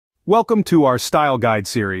Welcome to our Style Guide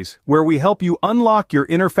series, where we help you unlock your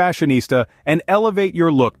inner fashionista and elevate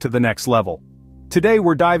your look to the next level. Today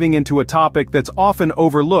we're diving into a topic that's often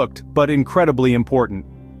overlooked but incredibly important: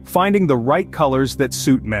 finding the right colors that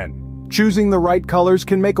suit men. Choosing the right colors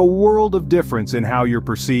can make a world of difference in how you're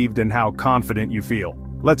perceived and how confident you feel.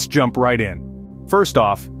 Let's jump right in. First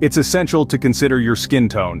off, it's essential to consider your skin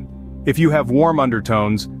tone. If you have warm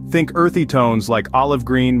undertones, think earthy tones like olive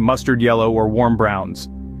green, mustard yellow, or warm browns.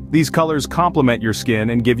 These colors complement your skin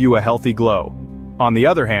and give you a healthy glow. On the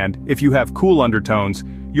other hand, if you have cool undertones,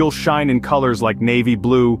 you'll shine in colors like navy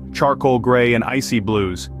blue, charcoal gray, and icy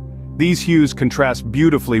blues. These hues contrast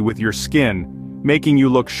beautifully with your skin, making you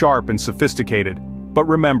look sharp and sophisticated. But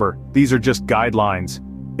remember, these are just guidelines.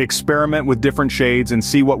 Experiment with different shades and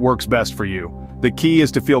see what works best for you. The key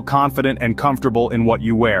is to feel confident and comfortable in what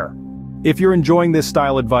you wear. If you're enjoying this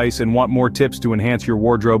style advice and want more tips to enhance your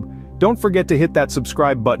wardrobe, don't forget to hit that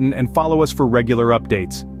subscribe button and follow us for regular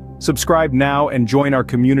updates. Subscribe now and join our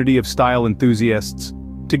community of style enthusiasts.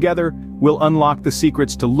 Together, we'll unlock the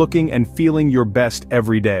secrets to looking and feeling your best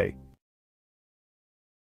every day.